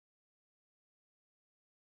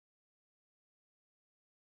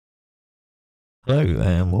Hello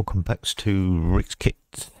and welcome back to Rick's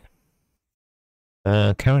Kit.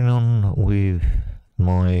 Carrying on with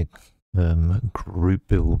my group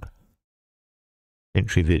build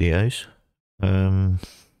entry videos. My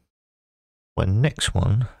next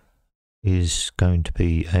one is going to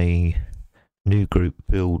be a new group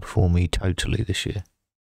build for me totally this year.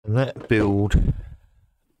 And that build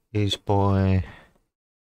is by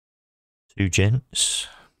two gents.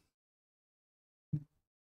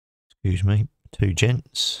 Two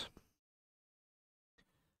gents.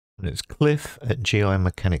 And it's Cliff at GI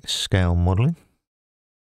Mechanics Scale Modelling,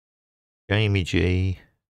 Jaimie G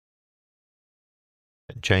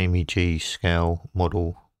at Jaimie G Scale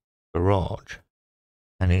Model Garage,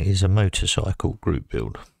 and it is a motorcycle group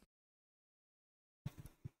build.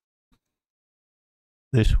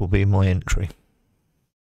 This will be my entry.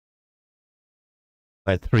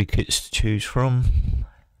 I had three kits to choose from.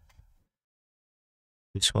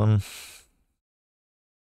 This one,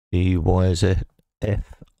 the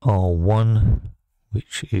YZF-R1,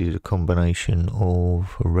 which is a combination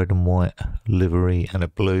of a red and white livery and a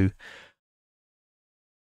blue.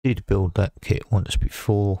 Did build that kit once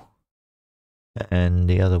before, and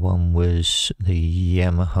the other one was the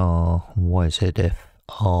Yamaha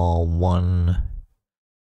YZF-R1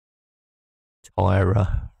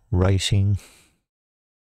 Tyra Racing.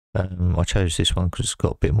 I chose this one because it's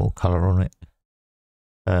got a bit more colour on it.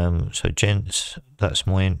 So gents, that's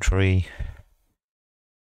my entry.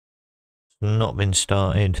 It's not been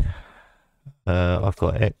started. I've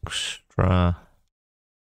got extra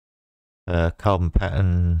carbon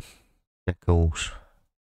pattern decals.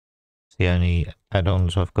 It's the only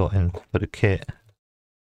add-ons I've got in for the kit.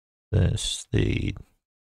 There's the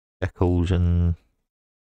decals and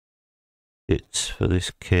bits for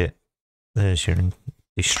this kit. There's your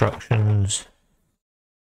instructions.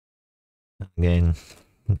 Again,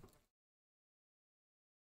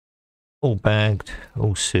 all bagged,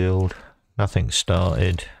 all sealed, nothing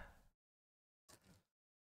started.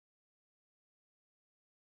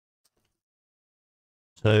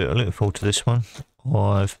 So I'm looking forward to this one.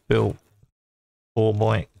 I've built 4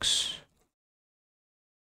 bikes.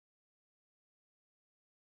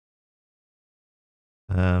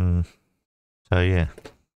 So yeah,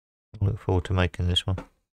 I look forward to making this one. So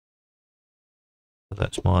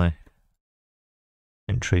that's my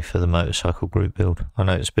entry for the motorcycle group build. I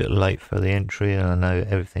know it's a bit late for the entry, and I know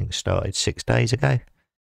everything started 6 days ago,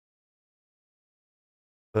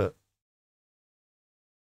 but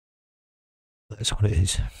that's what it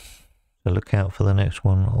is. So look out for the next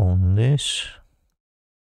one on this.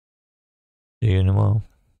 See you in a while.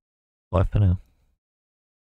 Bye for now.